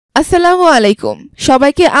আসসালামু আলাইকুম।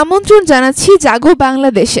 সবাইকে আমন্ত্রণ জানাচ্ছি জাগো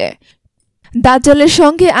বাংলাদেশে। দাজ্জালের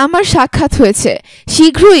সঙ্গে আমার সাক্ষাৎ হয়েছে,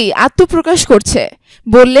 শীঘ্রই আত্মপ্রকাশ করছে,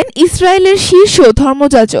 বললেন ইসরায়েলের শীর্ষ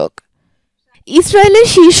ধর্মযাজক। ইসরায়েলের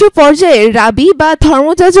শীর্ষ পর্যায়ের রাবি বা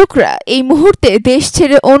ধর্মযাজকরা এই মুহূর্তে দেশ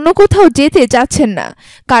ছেড়ে অন্য কোথাও যেতে চাচ্ছেন না,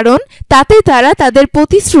 কারণ তাতে তারা তাদের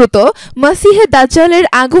প্রতিশ্রুত মসিহে দাজ্জালের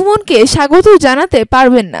আগমনকে স্বাগত জানাতে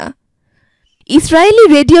পারবেন না। ইসরায়েলি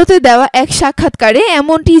রেডিওতে দেওয়া এক সাক্ষাৎকারে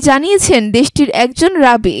এমনটি জানিয়েছেন দেশটির একজন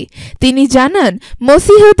রাবি। তিনি জানান,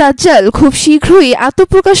 মসিহ দাজ্জাল খুব শীঘ্রই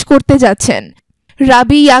আত্মপ্রকাশ করতে যাচ্ছেন।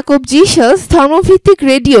 রাবি ইয়াকব জিসাস ধর্মভিত্তিক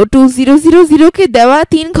রেডিও 2000-কে দেওয়া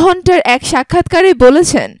 3 ঘন্টার এক সাক্ষাৎকারে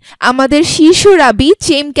বলেছেন, আমাদের শীর্ষ রাবি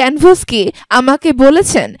চেম ক্যানভসকি আমাকে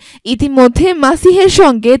বলেছেন ইতিমধ্যে মাসিহের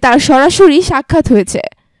সঙ্গে তার সরাসরি সাক্ষাৎ হয়েছে।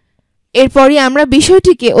 এরপরই আমরা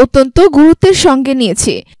বিষয়টিকে অত্যন্ত গুরুত্বের সঙ্গে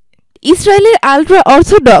নিয়েছি। ইসরায়েলের আলট্রা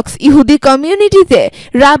অর্থোডক্স ইহুদি কমিউনিটিতে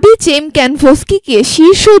রাবি চেম ক্যানভসকিকে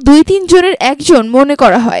শীর্ষ 2-3 জনের একজন মনে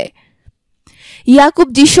করা হয়। ইয়াকুব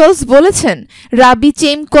জিসাস বলেছেন, রাবি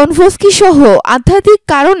চেম ক্যানভসকি সহ আধ্যাত্মিক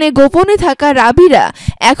কারণে গোপনে থাকা রাবিরা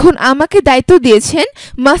এখন আমাকে দায়িত্ব দিয়েছেন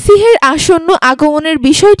মাসিহের আসন্ন আগমনের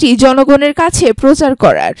বিষয়টি জনগণের কাছে প্রচার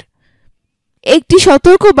করার। একটি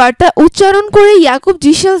সতর্ক বার্তা উচ্চারণ করে ইয়াকুব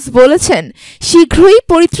জিসাস বলেছেন, শীঘ্রই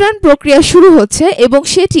পরিত্রাণ প্রক্রিয়া শুরু হচ্ছে এবং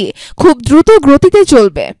সেটি খুব দ্রুত গতিতে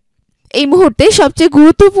চলবে। এই মুহূর্তে সবচেয়ে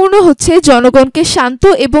গুরুত্বপূর্ণ হচ্ছে জনগণকে শান্ত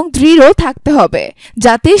এবং দৃঢ় থাকতে হবে,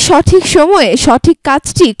 যাতে সঠিক সময়ে সঠিক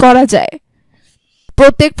কাজটি করা যায়।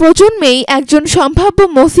 প্রত্যেক প্রজন্মেই একজন সম্ভাব্য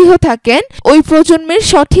মসিহ থাকেন, ওই প্রজন্মের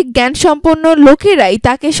সঠিক জ্ঞানসম্পন্ন লোকেরাই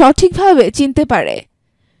তাকে সঠিকভাবে চিনতে পারে।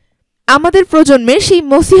 আমাদের প্রজন্মের সেই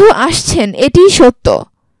মসিহ আসছেন, এটিই সত্য।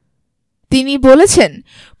 তিনি বলেছেন,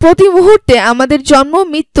 প্রতি মুহূর্তে আমাদের জন্ম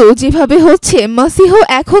মৃত্যু যেভাবে হচ্ছে, মসিহ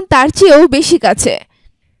এখন তার চেয়েও বেশি কাছে।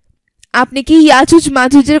 আপনি কি ইয়াজুজ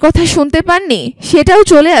মাজুজের কথা শুনতে পাননি? সেটাও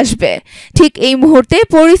চলে আসবে। ঠিক এই মুহূর্তে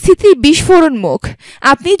পরিস্থিতি বিস্ফোরণমুখ।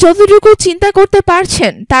 আপনি যতটুকু চিন্তা করতে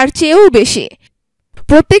পারছেন তার চেয়েও বেশি।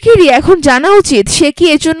 প্রত্যেকেরই এখন জানা উচিত সে কি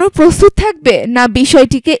এজন্য প্রস্তুত থাকবে, না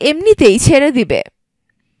বিষয়টিকে এমনিতেই ছেড়ে দিবে।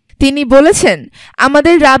 তিনি বলেছেন,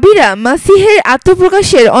 আমাদের রাবিরা মাসিহের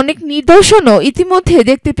আত্মপ্রকাশের অনেক নিদর্শনও ইতিমধ্যে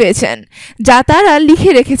দেখতে পেয়েছেন, যা তারা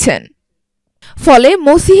লিখে রেখেছেন। ফলে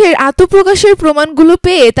মসিহের আত্মপ্রকাশের প্রমাণগুলো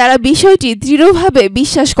পেয়ে তারা বিষয়টি দৃঢ়ভাবে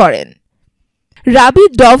বিশ্বাস করেন। রাবি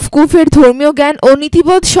ডভ কুফের ধর্মীয় জ্ঞান ও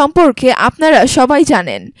নীতিবোধ সম্পর্কে আপনারা সবাই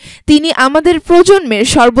জানেন। তিনি আমাদের প্রজন্মের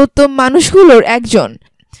সর্বোত্তম মানুষগুলোর একজন।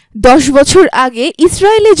 10 বছর আগে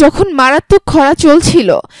ইসরায়েলে যখন মারাত্মক খরা চলছিল,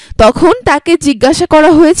 তখন তাকে জিজ্ঞাসা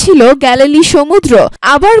করা হয়েছিল গ্যালিলি সমুদ্র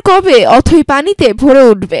আবার কবে অথই পানিতে ভরে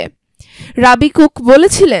উঠবে। রাবি কুক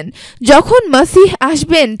বলেছিলেন, যখন মসিহ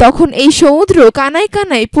আসবেন তখন এই সমুদ্র কানায়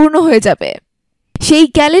কানায় পূর্ণ হয়ে যাবে। সেই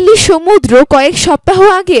গ্যালিলি সমুদ্র কয়েক সপ্তাহ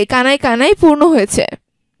আগে কানায় কানায় পূর্ণ হয়েছে।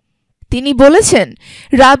 তিনি বলেছেন,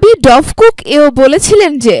 রাবি ডভ কুক এও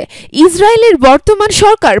বলেছিলেন যে ইসরায়েলের বর্তমান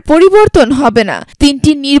সরকার পরিবর্তন হবে না,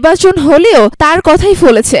 3টি নির্বাচন হলেও তার কথাই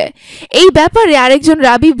ফলেছে। এই ব্যাপারে আরেকজন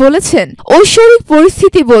রাবি বলেছেন, ঐশ্বরিক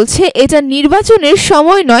পরিস্থিতি বলছে এটা নির্বাচনের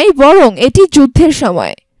সময় নয়, বরং এটি যুদ্ধের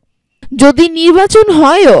সময়। যদি নির্বাচন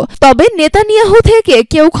হয়ও, তবে নেতানিয়াহু থেকে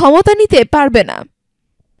কেউ ক্ষমতা নিতে পারবে না।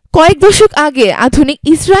 কয়েক দশক আগে আধুনিক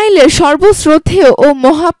ইসরায়েলের সর্বশ্রদ্ধেয় ও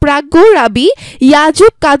মহাপ্রাজ্ঞ রাবি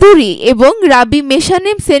ইয়াজুব কাদুরি এবং রাবি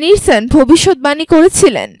মেশানেম সেনিরসন ভবিষ্যৎবাণী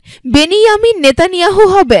করেছিলেন, বেনিয়ামিন নেতানিয়াহু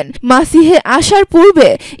হবেন মাসিহে আসার পূর্বে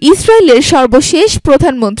ইসরায়েলের সর্বশেষ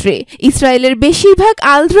প্রধানমন্ত্রী। ইসরায়েলের বেশিরভাগ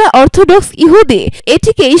আলট্রা অর্থোডক্স ইহুদি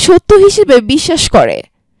এটিকেই সত্য হিসেবে বিশ্বাস করে।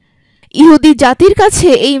 ইহুদি জাতির কাছে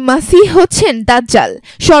এই মাসিহ হচ্ছেন দাজ্জাল।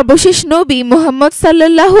 সর্বশেষ নবী মুহাম্মদ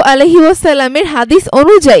সাল্লাল্লাহু আলাইহি ওয়াসাল্লামের হাদিস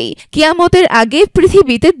অনুযায়ী কিয়ামতের আগে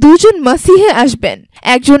পৃথিবীতে 2 জন মাসিহে আসবেন।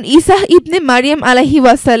 একজন ঈসা ইবনে মারিয়াম আলাইহি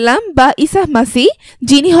ওয়াসাল্লাম বা ঈসা মাসিহ,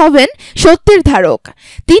 যিনি হবেন সত্যের ধারক।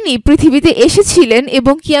 তিনি পৃথিবীতে এসেছিলেন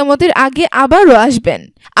এবং কিয়ামতের আগে আবারও আসবেন।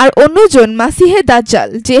 আর অন্যজন মাসিহে দাজ্জাল,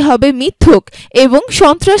 যে হবে মিথ্যুক এবং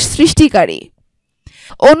সন্ত্রাস সৃষ্টিকারী।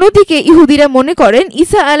 অন্যদিকে ইহুদিরা মনে করেন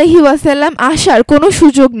ঈসা আলাইহি ওয়াসাল্লাম আসার কোনো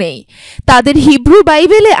সুযোগ নেই। তাদের হিব্রু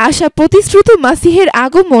বাইবেলে আসা প্রতিশ্রুত মাসিহের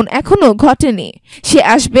আগমন এখনও ঘটেনি। সে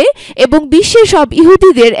আসবে এবং বিশ্বের সব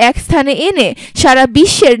ইহুদিদের এক স্থানে এনে সারা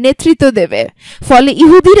বিশ্বের নেতৃত্ব দেবে। ফলে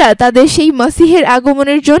ইহুদিরা তাদের সেই মাসিহের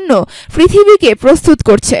আগমনের জন্য পৃথিবীকে প্রস্তুত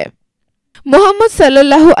করছে। মুহাম্মদ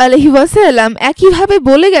সাল্লাল্লাহু আলাইহি ওয়াসাল্লাম একইভাবে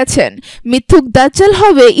বলে গেছেন, মিথ্যুক দাজ্জাল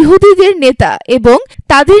হবে ইহুদিদের নেতা এবং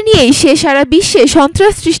তাদের নিয়েই সে সারা বিশ্বে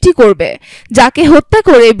সন্ত্রাস সৃষ্টি করবে, যাকে হত্যা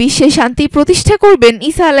করে বিশ্বে শান্তি প্রতিষ্ঠা করবেন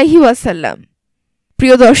ঈসা আলাইহি ওয়াসাল্লাম।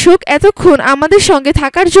 প্রিয় দর্শক, এতক্ষণ আমাদের সঙ্গে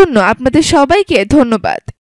থাকার জন্য আপনাদের সবাইকে ধন্যবাদ।